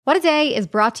What a Day is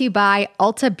brought to you by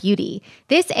Ulta Beauty.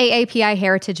 This AAPI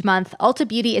Heritage Month, Ulta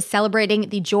Beauty is celebrating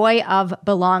the joy of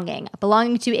belonging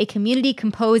to a community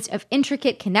composed of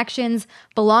intricate connections,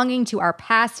 belonging to our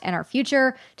past and our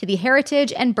future, to the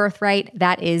heritage and birthright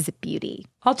that is beauty.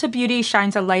 Ulta Beauty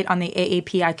shines a light on the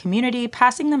AAPI community,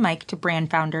 passing the mic to brand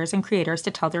founders and creators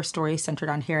to tell their stories centered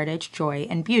on heritage, joy,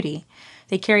 and beauty.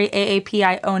 They carry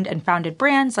AAPI-owned and founded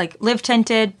brands like Live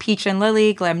Tinted, Peach and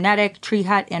Lily, Glamnetic, Tree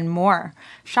Hut, and more.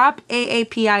 Shop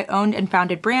AAPI-owned and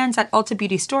founded brands at Ulta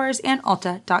Beauty stores and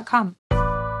Ulta.com.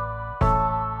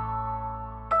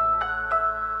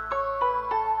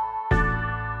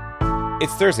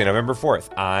 It's Thursday, November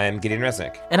 4th. I'm Gideon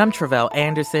Resnick. And I'm Travell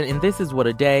Anderson, and this is What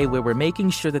a Day, where we're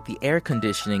making sure that the air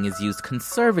conditioning is used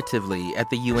conservatively at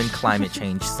the UN Climate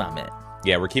Change Summit.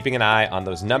 Yeah, we're keeping an eye on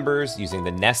those numbers using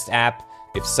the Nest app.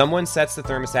 If someone sets the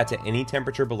thermostat to any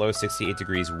temperature below 68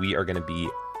 degrees, we are going to be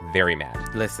very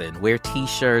mad. Listen, wear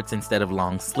T-shirts instead of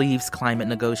long sleeves, climate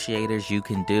negotiators. You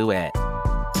can do it.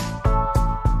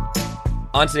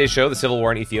 On today's show, the civil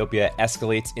war in Ethiopia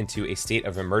escalates into a state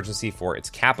of emergency for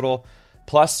its capital.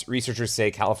 Plus, researchers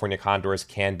say California condors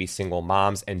can be single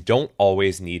moms and don't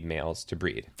always need males to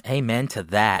breed. Amen to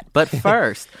that. But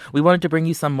first, we wanted to bring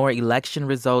you some more election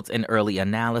results and early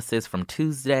analysis from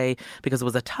Tuesday because it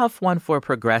was a tough one for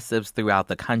progressives throughout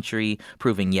the country,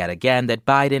 proving yet again that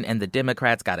Biden and the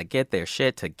Democrats got to get their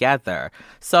shit together.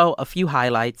 So a few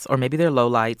highlights, or maybe they're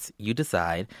lowlights, you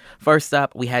decide. First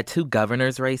up, we had two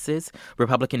governors' races.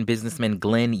 Republican businessman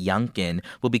Glenn Youngkin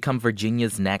will become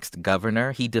Virginia's next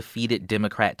governor. He defeated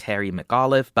Democrat Terry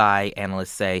McAuliffe by,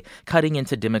 analysts say, cutting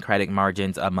into Democratic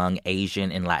margins among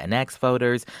Asian and Latinx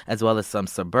voters, as well as some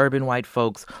suburban white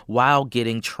folks, while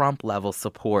getting Trump-level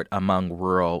support among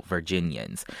rural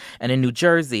Virginians. And in New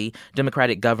Jersey,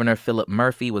 Democratic Governor Philip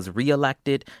Murphy was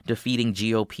reelected, defeating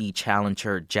GOP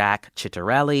challenger Jack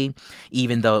Ciattarelli.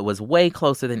 Even though it was way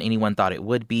closer than anyone thought it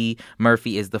would be,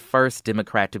 Murphy is the first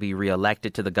Democrat to be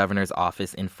reelected to the governor's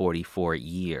office in 44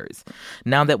 years.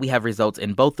 Now that we have results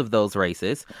in both of those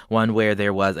races, one where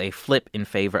there was a flip in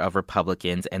favor of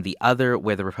Republicans and the other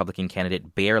where the Republican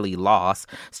candidate barely lost,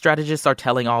 strategists are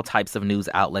telling all types of news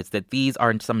outlets that these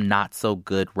are some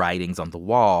not-so-good writings on the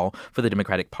wall for the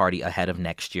Democratic Party ahead of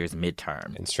next year's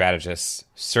midterm. And strategists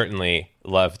certainly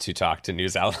love to talk to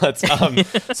news outlets.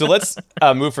 So let's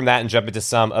move from that and jump into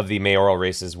some of the mayoral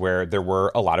races where there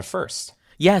were a lot of firsts.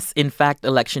 Yes, in fact,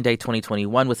 Election Day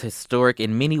 2021 was historic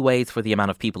in many ways for the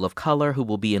amount of people of color who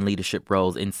will be in leadership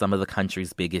roles in some of the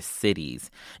country's biggest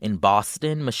cities. In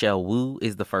Boston, Michelle Wu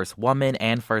is the first woman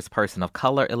and first person of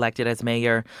color elected as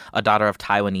mayor. A daughter of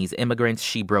Taiwanese immigrants,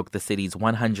 she broke the city's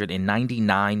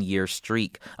 199-year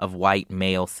streak of white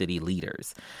male city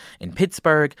leaders. In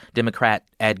Pittsburgh, Democrat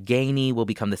Ed Gainey will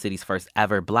become the city's first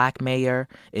ever black mayor.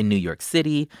 In New York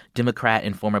City, Democrat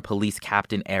and former police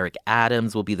captain Eric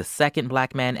Adams will be the second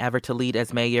black man ever to lead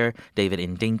as mayor. David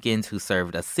N. Dinkins, who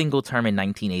served a single term in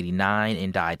 1989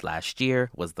 and died last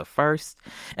year, was the first.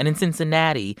 And in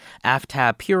Cincinnati,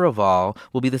 Aftab Puraval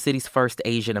will be the city's first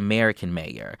Asian American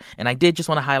mayor. And I did just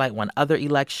want to highlight one other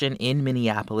election in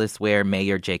Minneapolis where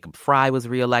Mayor Jacob Frey was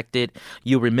reelected.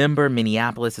 You'll remember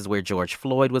Minneapolis is where George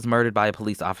Floyd was murdered by a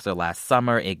police officer last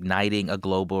summer, igniting a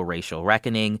global racial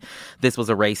reckoning. This was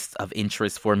a race of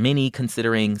interest for many,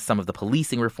 considering some of the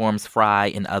policing reforms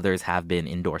Frey and others have been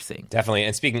endorsing. Definitely.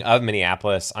 And speaking of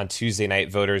Minneapolis, on Tuesday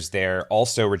night, voters there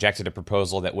also rejected a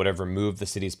proposal that would have removed the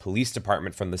city's police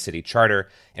department from the city charter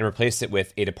and replaced it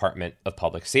with a Department of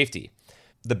Public Safety.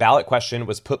 The ballot question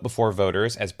was put before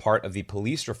voters as part of the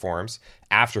police reforms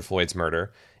after Floyd's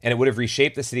murder, and it would have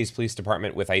reshaped the city's police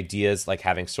department with ideas like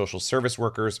having social service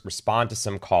workers respond to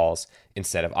some calls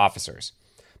instead of officers.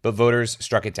 But voters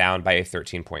struck it down by a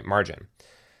 13-point margin.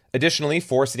 Additionally,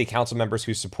 4 city council members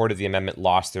who supported the amendment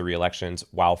lost their reelections,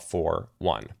 while 4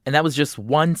 won. And that was just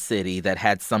one city that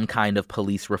had some kind of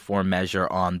police reform measure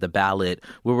on the ballot.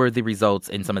 What were the results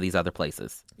in some of these other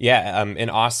places? Yeah, in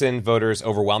Austin, voters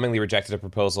overwhelmingly rejected a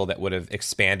proposal that would have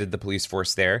expanded the police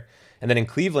force there. And then in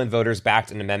Cleveland, voters backed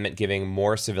an amendment giving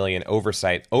more civilian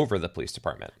oversight over the police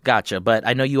department. Gotcha. But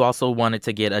I know you also wanted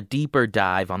to get a deeper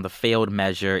dive on the failed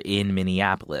measure in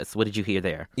Minneapolis. What did you hear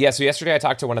there? Yeah, so yesterday I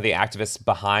talked to one of the activists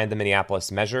behind the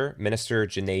Minneapolis measure. Minister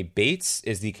Janae Bates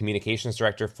is the communications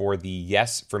director for the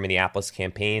Yes for Minneapolis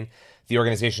campaign, the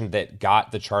organization that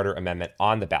got the charter amendment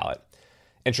on the ballot.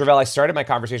 And Travell, I started my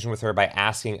conversation with her by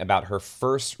asking about her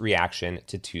first reaction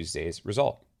to Tuesday's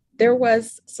result. There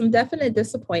was some definite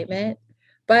disappointment,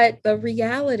 but the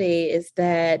reality is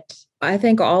that I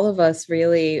think all of us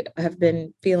really have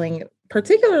been feeling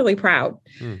particularly proud.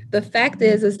 Mm. The fact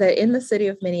is that in the city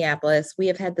of Minneapolis, we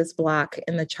have had this block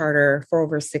in the charter for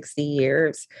over 60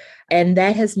 years. And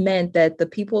that has meant that the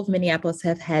people of Minneapolis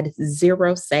have had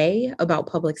zero say about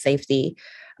public safety.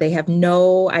 They have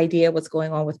no idea what's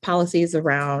going on with policies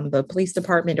around the police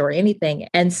department or anything.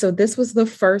 And so this was the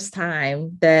first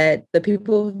time that the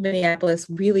people of Minneapolis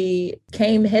really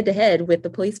came head to head with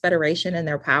the Police Federation and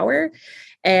their power.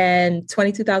 And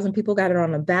 22,000 people got it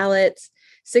on the ballot.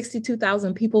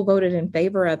 62,000 people voted in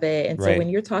favor of it. And so when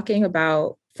you're talking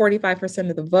about 45%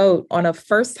 of the vote on a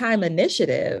first time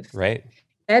initiative,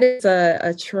 that is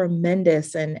a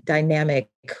tremendous and dynamic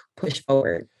push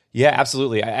forward. Yeah,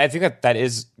 absolutely. I think that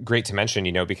is great to mention,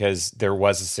 because there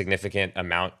was a significant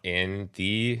amount in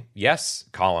the yes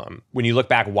column. When you look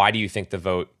back, why do you think the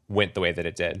vote went the way that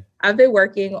it did? I've been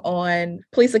working on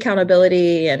police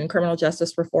accountability and criminal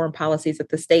justice reform policies at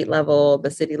the state level,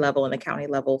 the city level, and the county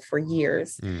level for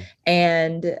years.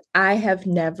 And I have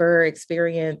never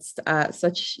experienced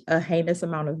such a heinous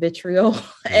amount of vitriol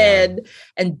and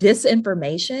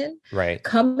disinformation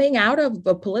coming out of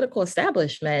a political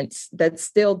establishment that's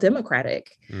still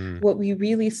democratic. What we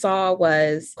really saw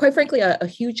was, quite frankly, a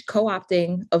huge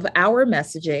co-opting of our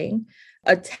messaging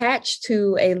attached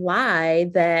to a lie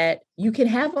that you can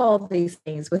have all these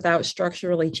things without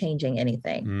structurally changing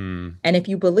anything. And if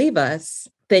you believe us,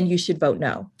 then you should vote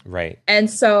no. And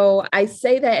so I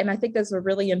say that, and I think that's a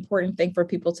really important thing for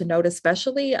people to note,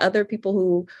 especially other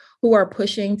people who are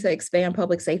pushing to expand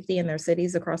public safety in their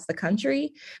cities across the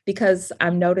country, because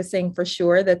I'm noticing for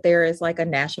sure that there is like a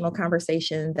national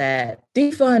conversation that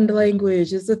defund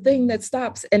language is the thing that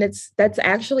stops. And that's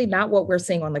actually not what we're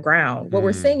seeing on the ground. What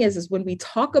we're seeing is when we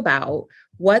talk about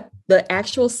what the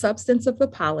actual substance of the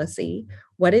policy,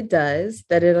 what it does,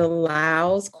 that it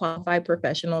allows qualified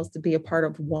professionals to be a part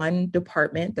of one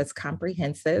department that's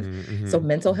comprehensive. So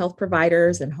mental health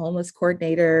providers and homeless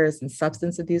coordinators and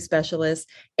substance abuse specialists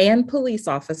and police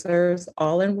officers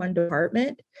all in one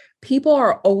department. People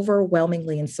are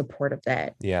overwhelmingly in support of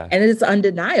that. And it is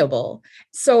undeniable.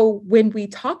 So when we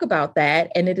talk about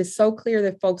that, and it is so clear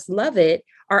that folks love it,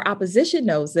 our opposition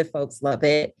knows that folks love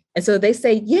it. And so they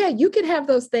say, yeah, you can have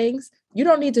those things. You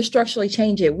don't need to structurally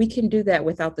change it. We can do that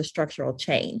without the structural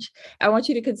change. I want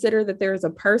you to consider that there is a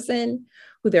person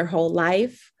who their whole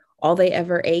life, all they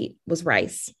ever ate was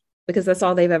rice, because that's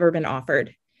all they've ever been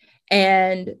offered.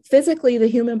 And physically, the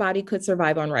human body could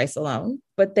survive on rice alone,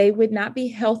 but they would not be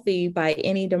healthy by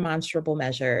any demonstrable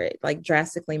measure, like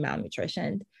drastically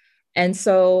malnutritioned. And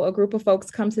so a group of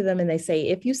folks come to them and they say,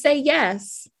 if you say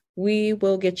yes, we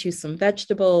will get you some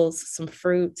vegetables, some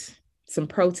fruit, some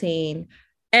protein.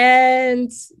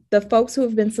 And the folks who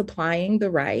have been supplying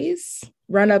the rice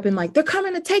run up and like, they're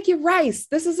coming to take your rice.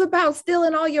 This is about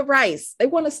stealing all your rice. They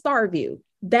want to starve you.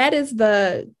 That is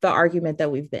the argument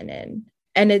that we've been in.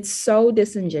 And it's so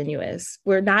disingenuous.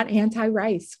 We're not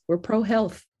anti-rice. We're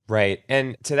pro-health. Right.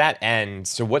 And to that end,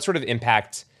 so what sort of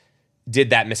impact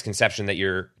did that misconception that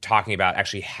you're talking about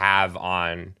actually have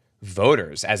on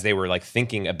voters as they were like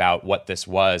thinking about what this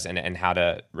was and how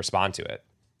to respond to it?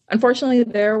 Unfortunately,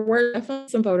 there were definitely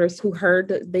some voters who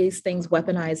heard these things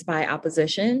weaponized by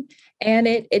opposition, and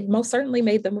it most certainly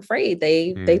made them afraid.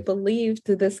 They believed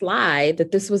this lie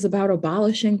that this was about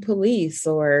abolishing police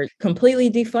or completely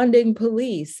defunding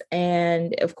police.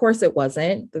 And of course it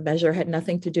wasn't. The measure had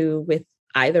nothing to do with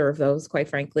either of those, quite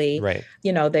frankly.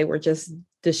 They were just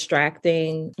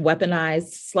distracting,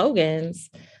 weaponized slogans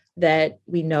that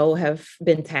we know have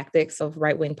been tactics of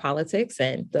right-wing politics.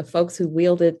 And the folks who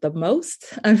wielded the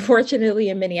most, unfortunately,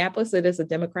 in Minneapolis, it is a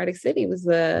Democratic city, was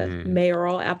the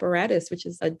mayoral apparatus, which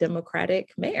is a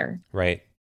Democratic mayor.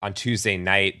 On Tuesday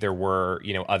night, there were,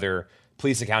 other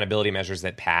police accountability measures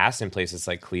that passed in places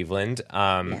like Cleveland.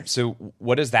 So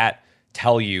what does that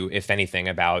tell you, if anything,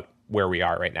 about where we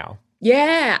are right now?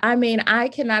 Yeah, I mean, I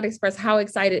cannot express how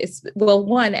excited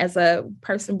one, as a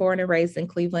person born and raised in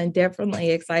Cleveland,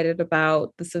 definitely excited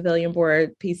about the civilian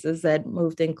board pieces that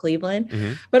moved in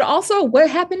Cleveland, but also what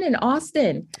happened in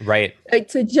Austin.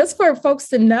 Just for folks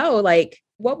to know,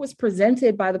 what was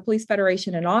presented by the Police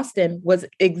Federation in Austin was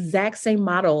exact same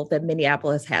model that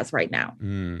Minneapolis has right now.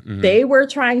 They were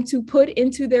trying to put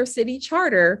into their city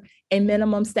charter a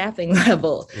minimum staffing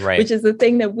level, which is the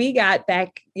thing that we got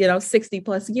back, 60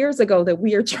 plus years ago that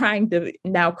we are trying to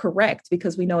now correct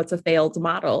because we know it's a failed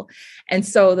model. And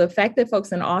so the fact that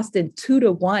folks in Austin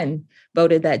 2-1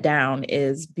 voted that down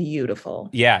is beautiful.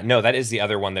 Yeah, no, that is the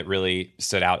other one that really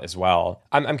stood out as well.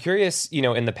 I'm curious,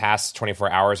 in the past 24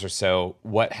 hours or so,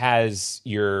 what has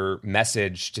your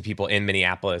message to people in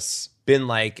Minneapolis been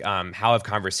like? How have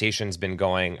conversations been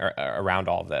going around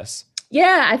all of this?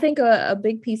 Yeah, I think a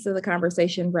big piece of the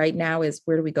conversation right now is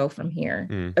where do we go from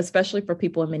here, especially for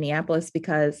people in Minneapolis,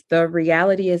 because the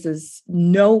reality is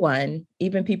no one,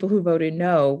 even people who voted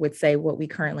no, would say what we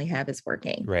currently have is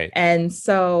working. Right. And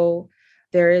so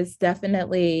there is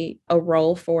definitely a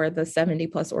role for the 70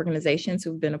 plus organizations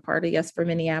who've been a part of Yes for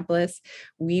Minneapolis.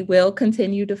 We will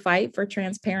continue to fight for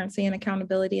transparency and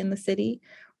accountability in the city.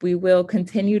 We will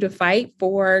continue to fight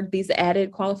for these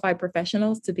added qualified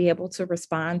professionals to be able to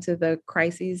respond to the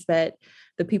crises that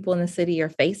the people in the city are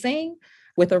facing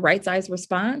with a right-sized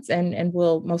response, and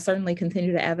we'll most certainly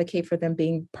continue to advocate for them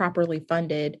being properly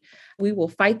funded. We will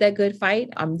fight that good fight.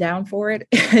 I'm down for it.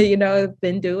 I've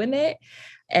been doing it.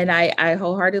 And I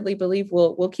wholeheartedly believe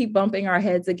we'll keep bumping our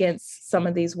heads against some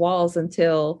of these walls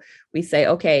until we say,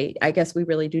 okay, I guess we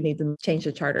really do need to change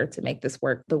the charter to make this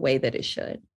work the way that it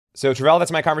should. So, Tre'vell,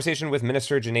 that's my conversation with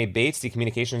Minister Janae Bates, the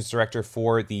communications director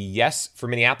for the Yes for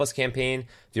Minneapolis campaign,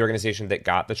 the organization that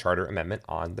got the charter amendment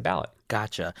on the ballot.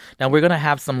 Gotcha. Now, we're going to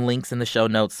have some links in the show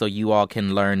notes so you all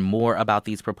can learn more about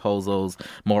these proposals,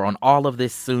 more on all of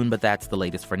this soon, but that's the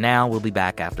latest for now. We'll be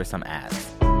back after some ads.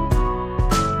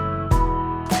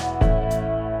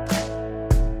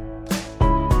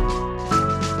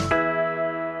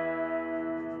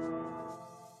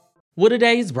 What A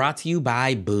Day is brought to you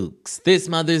by Bouqs. This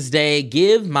Mother's Day,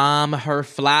 give mom her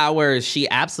flowers. She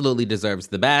absolutely deserves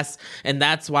the best, and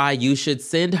that's why you should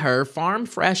send her farm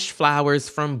fresh flowers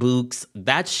from Bouqs.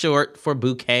 That's short for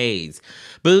bouquets.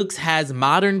 Bouqs has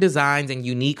modern designs and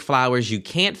unique flowers you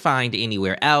can't find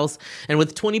anywhere else, and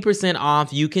with 20%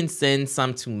 off, you can send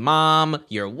some to mom,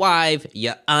 your wife,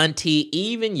 your auntie,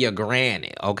 even your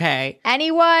granny, okay?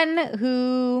 Anyone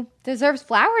who deserves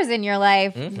flowers in your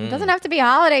life. It doesn't have to be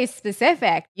holiday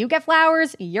specific. You get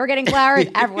flowers, you're getting flowers,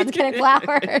 everyone's getting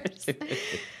flowers.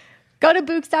 Go to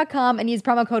Bouqs.com and use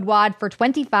promo code WAD for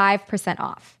 25%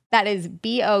 off. That is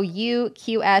BOUQS.com,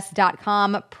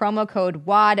 promo code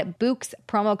WAD, Bouqs,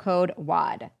 promo code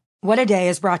WAD. What A Day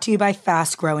is brought to you by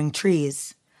Fast Growing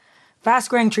Trees.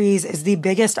 Fast Growing Trees is the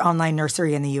biggest online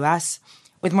nursery in the U.S.,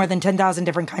 with more than 10,000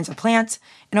 different kinds of plants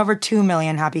and over 2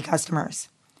 million happy customers.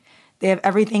 They have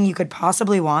everything you could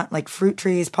possibly want, like fruit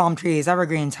trees, palm trees,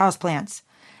 evergreens, houseplants,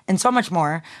 and so much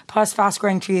more. Plus, Fast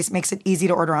Growing Trees makes it easy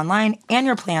to order online, and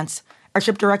your plants are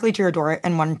shipped directly to your door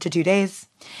in 1 to 2 days.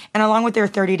 And along with their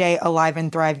 30-day Alive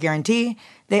and Thrive guarantee,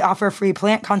 they offer free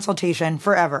plant consultation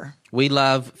forever. We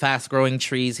love Fast Growing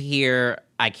Trees here.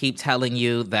 I keep telling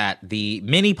you that the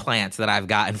mini plants that I've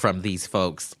gotten from these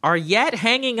folks are yet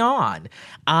hanging on.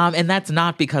 And that's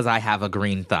not because I have a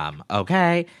green thumb,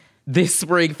 okay? This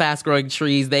spring, Fast Growing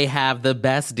Trees, they have the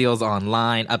best deals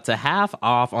online, up to half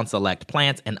off on select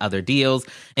plants and other deals.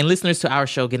 And listeners to our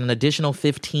show get an additional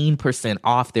 15%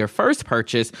 off their first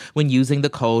purchase when using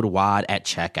the code WAD at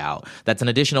checkout. That's an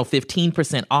additional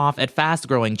 15% off at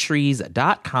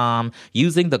fastgrowingtrees.com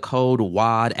using the code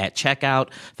WAD at checkout.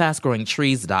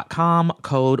 Fastgrowingtrees.com,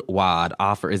 code WAD.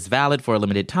 Offer is valid for a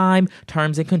limited time.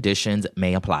 Terms and conditions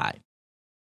may apply.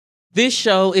 This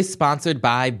show is sponsored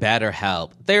by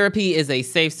BetterHelp. Therapy is a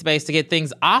safe space to get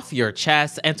things off your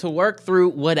chest and to work through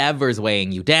whatever's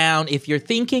weighing you down. If you're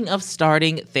thinking of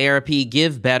starting therapy,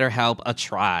 give BetterHelp a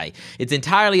try. It's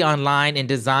entirely online and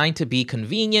designed to be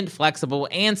convenient, flexible,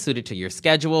 and suited to your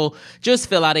schedule. Just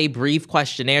fill out a brief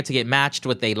questionnaire to get matched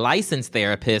with a licensed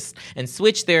therapist and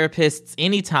switch therapists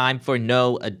anytime for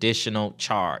no additional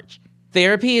charge.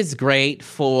 Therapy is great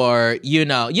for, you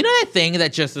know that thing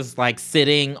that just is like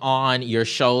sitting on your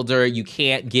shoulder, you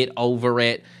can't get over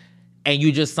it, and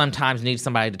you just sometimes need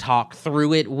somebody to talk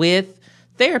through it with?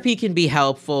 Therapy can be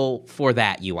helpful for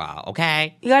that, you all,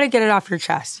 okay? You got to get it off your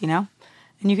chest, And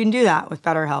you can do that with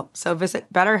BetterHelp. So visit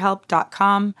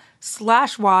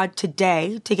BetterHelp.com/WAD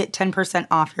today to get 10%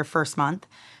 off your first month.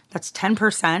 That's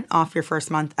 10% off your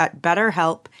first month at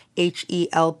BetterHelp,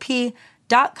 HELP.com/WAD.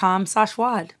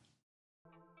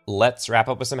 Let's wrap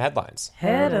up with some headlines.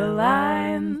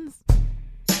 Headlines.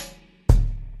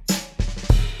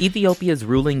 Ethiopia's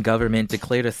ruling government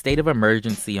declared a state of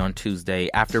emergency on Tuesday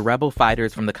after rebel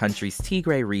fighters from the country's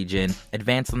Tigray region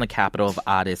advanced on the capital of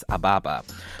Addis Ababa.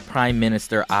 Prime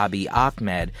Minister Abiy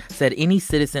Ahmed said any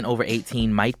citizen over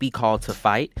 18 might be called to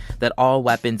fight, that all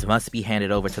weapons must be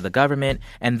handed over to the government,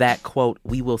 and that, quote,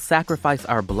 we will sacrifice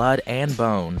our blood and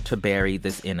bone to bury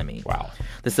this enemy. Wow.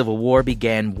 The civil war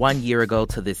began 1 year ago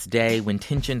to this day when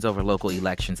tensions over local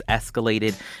elections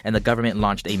escalated and the government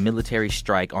launched a military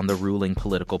strike on the ruling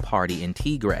political party in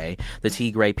Tigray, the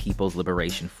Tigray People's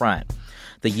Liberation Front.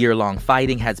 The year-long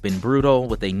fighting has been brutal,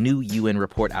 with a new UN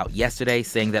report out yesterday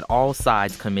saying that all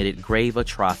sides committed grave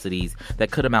atrocities that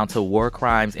could amount to war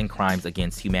crimes and crimes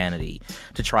against humanity.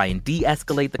 To try and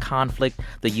de-escalate the conflict,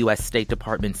 the U.S. State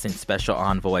Department sent Special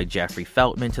Envoy Jeffrey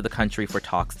Feltman to the country for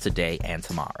talks today and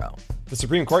tomorrow. The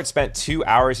Supreme Court spent 2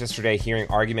 hours yesterday hearing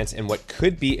arguments in what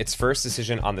could be its first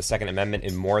decision on the Second Amendment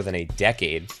in more than a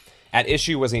decade. At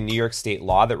issue was a New York State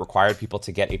law that required people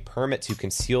to get a permit to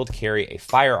concealed carry a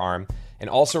firearm and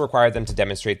also required them to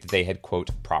demonstrate that they had, quote,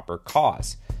 proper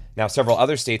cause. Now, several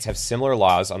other states have similar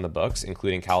laws on the books,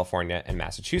 including California and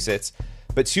Massachusetts,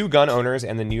 but 2 gun owners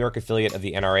and the New York affiliate of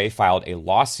the NRA filed a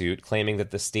lawsuit claiming that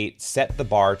the state set the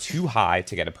bar too high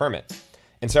to get a permit.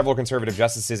 And several conservative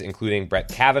justices, including Brett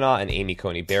Kavanaugh and Amy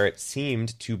Coney Barrett,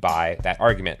 seemed to buy that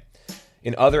argument.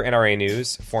 In other NRA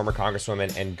news, former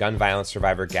Congresswoman and gun violence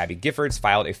survivor Gabby Giffords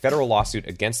filed a federal lawsuit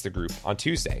against the group on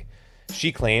Tuesday.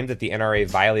 She claimed that the NRA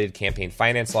violated campaign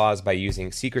finance laws by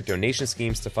using secret donation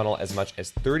schemes to funnel as much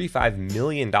as $35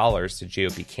 million to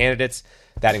GOP candidates.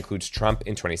 That includes Trump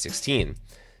in 2016.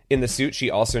 In the suit, she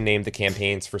also named the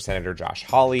campaigns for Senator Josh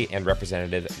Hawley and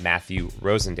Representative Matthew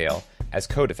Rosendale as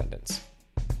co-defendants.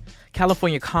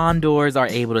 California condors are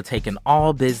able to take an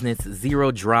all-business,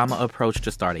 zero-drama approach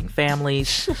to starting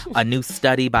families. A new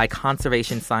study by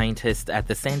conservation scientists at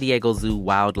the San Diego Zoo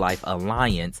Wildlife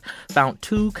Alliance found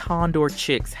 2 condor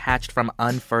chicks hatched from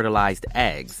unfertilized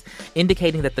eggs,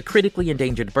 indicating that the critically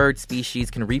endangered bird species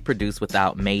can reproduce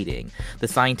without mating. The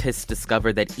scientists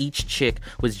discovered that each chick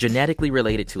was genetically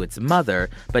related to its mother,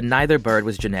 but neither bird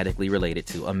was genetically related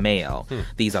to a male.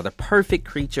 These are the perfect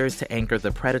creatures to anchor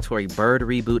the predatory bird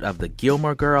reboot of the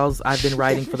Gilmore Girls I've been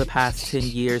writing for the past 10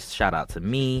 years. Shout out to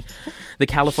me. The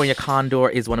California condor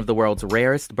is one of the world's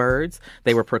rarest birds.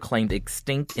 They were proclaimed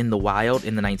extinct in the wild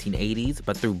in the 1980s,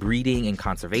 but through breeding and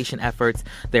conservation efforts,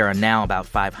 there are now about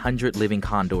 500 living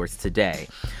condors today.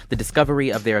 The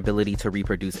discovery of their ability to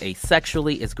reproduce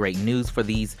asexually is great news for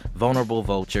these vulnerable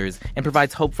vultures and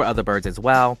provides hope for other birds as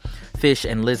well. Fish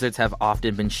and lizards have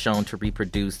often been shown to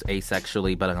reproduce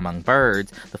asexually, but among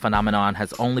birds, the phenomenon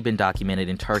has only been documented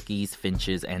in turkeys,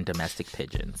 finches, and domestic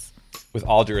pigeons. With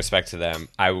all due respect to them,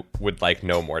 I would like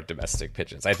no more domestic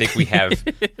pigeons. I think we have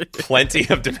plenty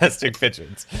of domestic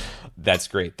pigeons. That's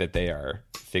great that they are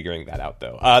figuring that out,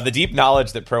 though. The deep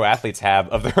knowledge that pro athletes have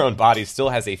of their own bodies still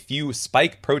has a few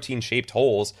spike protein-shaped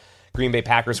holes. Green Bay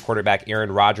Packers quarterback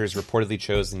Aaron Rodgers reportedly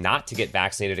chose not to get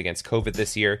vaccinated against COVID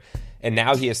this year, and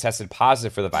now he has tested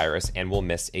positive for the virus and will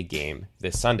miss a game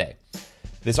this Sunday.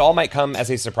 This all might come as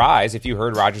a surprise if you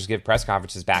heard Rodgers give press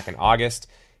conferences back in August.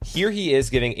 Here he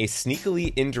is giving a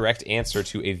sneakily indirect answer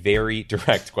to a very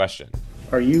direct question.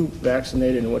 Are you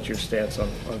vaccinated, and what's your stance on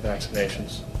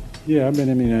vaccinations? Yeah, I've been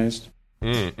immunized.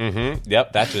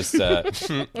 Yep, that just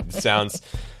sounds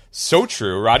so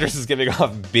true. Rodgers is giving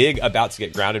off big about to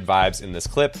get grounded vibes in this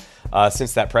clip.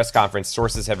 Since that press conference,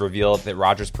 sources have revealed that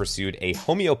Rodgers pursued a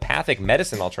homeopathic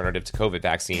medicine alternative to COVID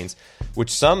vaccines, which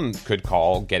some could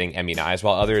call getting immunized,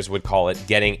 while others would call it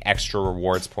getting extra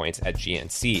rewards points at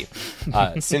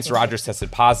GNC. Since Rodgers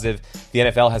tested positive, the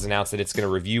NFL has announced that it's going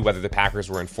to review whether the Packers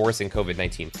were enforcing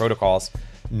COVID-19 protocols.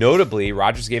 Notably,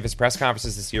 Rodgers gave his press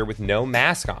conferences this year with no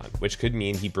mask on, which could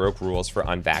mean he broke rules for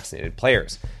unvaccinated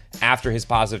players. After his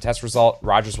positive test result,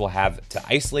 Rodgers will have to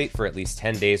isolate for at least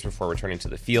 10 days before returning to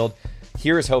the field.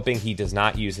 Here is hoping he does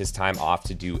not use his time off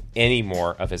to do any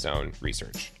more of his own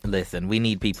research. Listen, we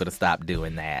need people to stop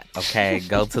doing that, okay?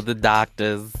 Go to the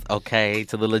doctors, okay?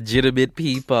 To the legitimate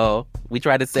people. We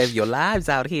try to save your lives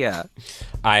out here.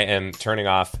 I am turning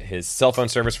off his cell phone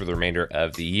service for the remainder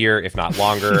of the year, if not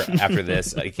longer. After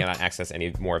this, he cannot access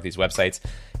any more of these websites.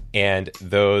 And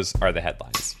those are the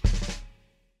headlines.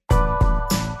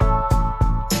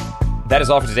 That is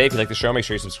all for today. If you like the show, make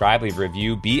sure you subscribe, leave a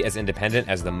review, be as independent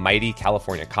as the mighty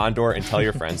California condor, and tell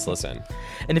your friends to listen.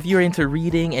 And if you're into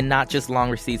reading and not just long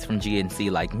receipts from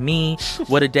GNC like me,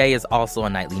 What a Day is also a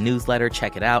nightly newsletter.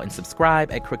 Check it out and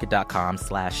subscribe at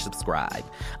crooked.com/subscribe.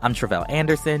 I'm Tre'vell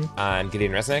Anderson. I'm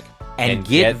Gideon Resnick. And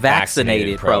get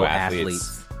vaccinated, pro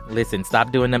athletes. Listen,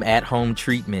 stop doing them at-home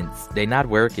treatments. They're not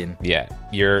working. Yeah,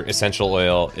 your essential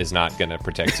oil is not going to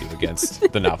protect you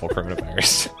against the novel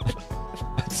coronavirus.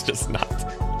 It's just not.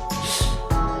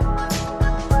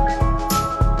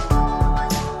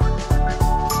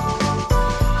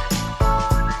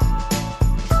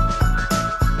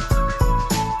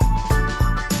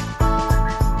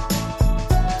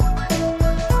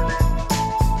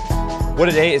 What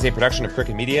a Day is a production of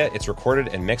Crooked Media. It's recorded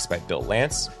and mixed by Bill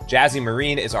Lance. Jazzy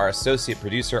Marine is our associate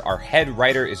producer. Our head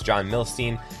writer is John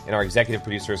Milstein, and our executive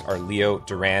producers are Leo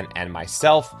Duran and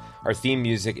myself. Our theme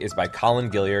music is by Colin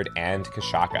Gilliard and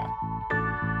Kashaka.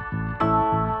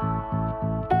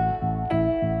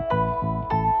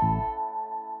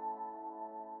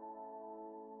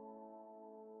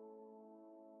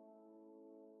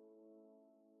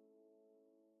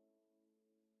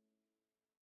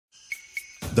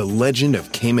 the legend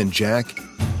of Cayman Jack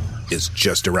is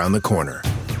just around the corner.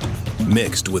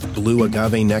 Mixed with blue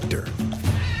agave nectar,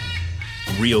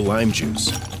 real lime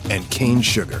juice, and cane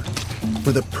sugar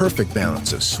for the perfect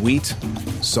balance of sweet,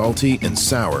 salty, and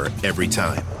sour every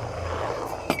time.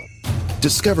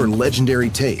 Discover legendary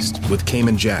taste with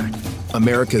Cayman Jack,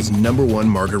 America's #1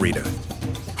 margarita.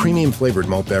 Premium flavored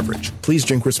malt beverage. Please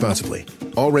drink responsibly.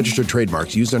 All registered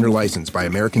trademarks used under license by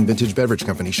American Vintage Beverage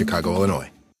Company, Chicago, Illinois.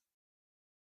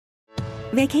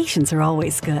 Vacations are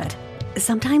always good.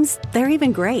 Sometimes they're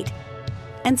even great.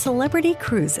 And Celebrity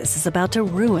Cruises is about to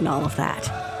ruin all of that.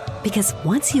 Because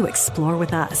once you explore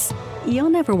with us, you'll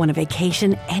never want a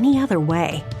vacation any other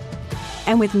way.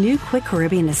 And with new Quick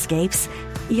Caribbean Escapes,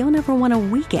 you'll never want a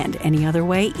weekend any other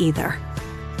way either.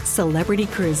 Celebrity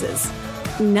Cruises.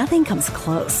 Nothing comes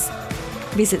close.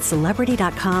 Visit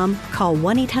Celebrity.com, call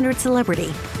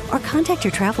 1-800-CELEBRITY, or contact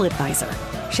your travel advisor.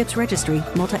 Ships Registry,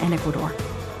 Malta and Ecuador.